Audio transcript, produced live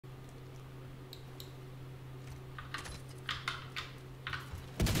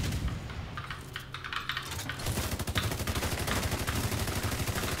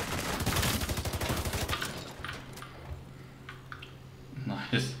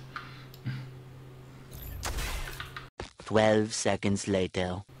12 seconds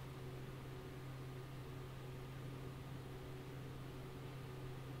later.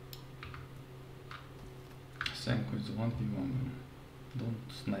 Senko is 1v1. Don't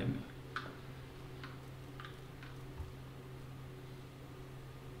snipe me.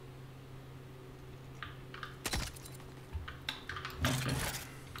 Okay.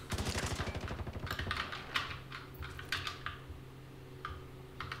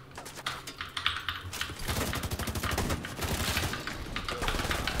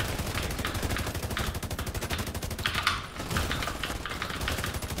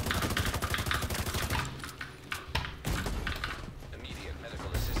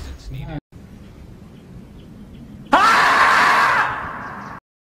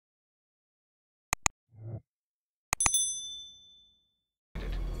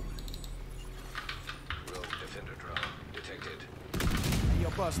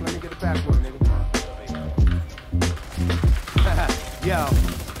 Let me get the password, nigga. Yo,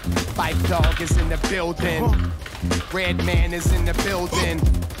 Fight Dog is in the building. Red Man is in the building.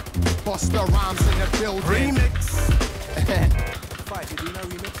 Busta Rhymes in the building. Remix. Fight, do you know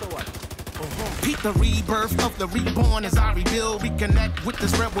remix or what? Peep the rebirth of the reborn as I rebuild. Reconnect with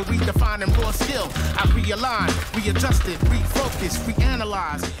this rebel, redefine and raw skill. I realign, readjusted, refocus,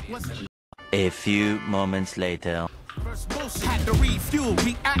 reanalyze. A few moments later. First had to refuel,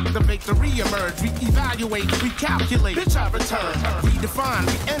 reactivate, to re-emerge, re-evaluate, recalculate. Bitch, I return, redefine,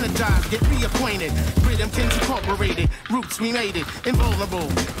 re-energize, get reacquainted. Rhythm incorporated, roots we made it. Invulnerable,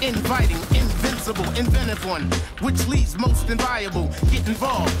 inviting, invincible, inventive one. Which leads most inviolable. Get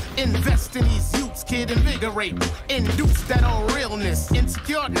involved, invest in these youths, kid, invigorate. Induce that old realness.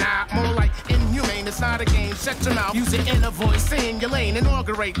 Insecure, nah, more like inhumane. It's not a game, shut your mouth. Use your inner voice, stay in your lane,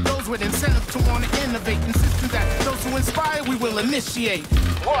 inaugurate. Those with incentive to want to innovate. Insisting that those who inspire, we will initiate.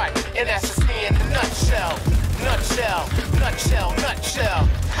 What? And that's just me in a nutshell. Nutshell, nutshell, nutshell.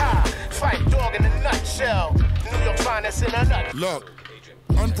 Ha! Fight Dog in a nutshell. New York finest in a nutshell. Look.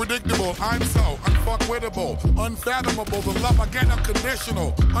 Unpredictable, I'm so unfuckwittable, unfathomable, the love I get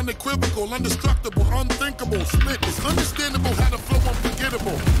unconditional, unequivocal, indestructible, unthinkable, spit is understandable, how to flow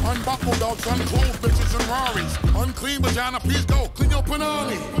unforgettable, unbuckled belts, unclothed bitches and Raris, unclean vagina, please go, clean your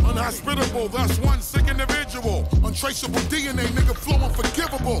panani, unhospitable, thus one sick individual, untraceable DNA, nigga flow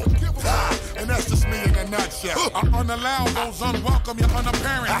unforgivable, and that's just me in a nutshell. I unallow those unwelcome, you're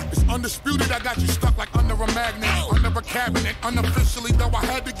unapparent, it's undisputed, I got you stuck like under a magnet, under a cabinet, unofficially though I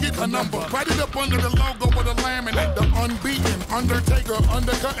had to get a number. Write it up under the logo with a laminate. The unbeaten, Undertaker,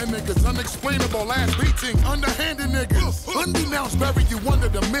 undercutting niggas, unexplainable ass beating, underhanded niggas. Undenounced, bury you under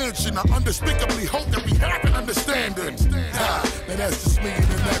the mansion. I undespicably hope that we have an understanding. Now that's just me in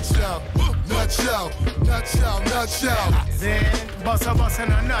a nutshell. Nutshell, nutshell, nutshell. Then bust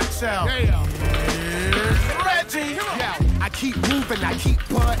in a nutshell. Yeah. Reggie, yeah. I keep moving, I keep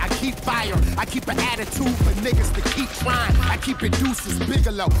bud, I keep fire. I keep an attitude for niggas to keep trying. I keep it Deuces,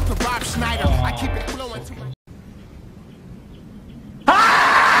 Bigelow, to Rob Schneider. I keep it flowing to my...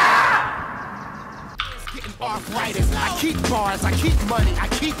 Arthritis. I keep bars, I keep money, I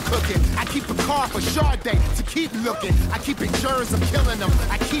keep cooking. I keep a car for Sade to keep looking. I keep insurance, I'm killing them.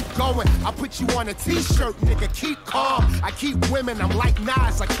 I keep going, I put you on a t-shirt, nigga, keep calm. I keep women, I'm like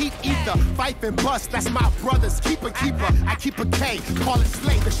Nas, I keep ether. Fife and bust, that's my brother's keeper. I keep a K, call it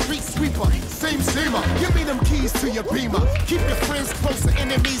Slay, the street sweeper. Same Zima, give me them keys to your Beamer. Keep your friends closer,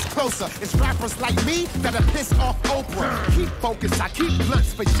 enemies closer. It's rappers like me that'll piss off Oprah. Keep focused, I keep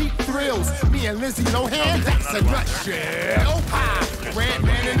blunts for cheap thrills. Me and Lizzie Lohan, that's a nutshell. Ha! Red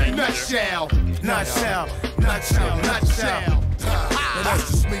Man in a nutshell. Nutshell, nutshell, nutshell. Now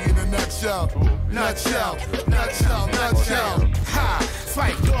that's just me in a nutshell. Nutshell, nutshell, nutshell. Ha!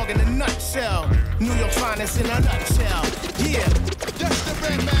 Fight Dog in a nutshell. New York finest in a nutshell. Yeah. That's the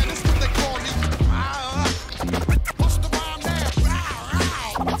Red Man, that's what they call me. What's the rhyme now?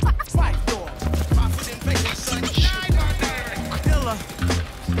 Fight Dog. 5 foot in Vegas, son. Killer.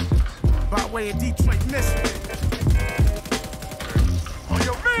 By way of Detroit, Michigan. On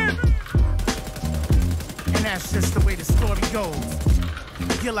your man. And that's just the way the story goes.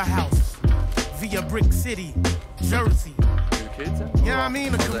 Gilla House, via Brick City, Jersey. You know what I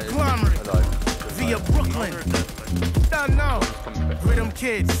mean? A conglomerate. Via Brooklyn. Don't know. Rhythm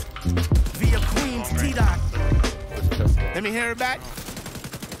Kids. Via Queens, T-Dot. Let me hear it back.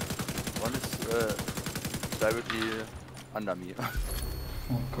 One is directly under me.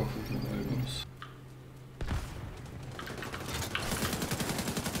 Oh, coffee to the albums.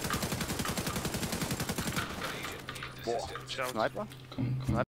 Boah, Sniper?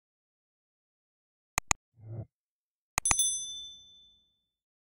 Komm.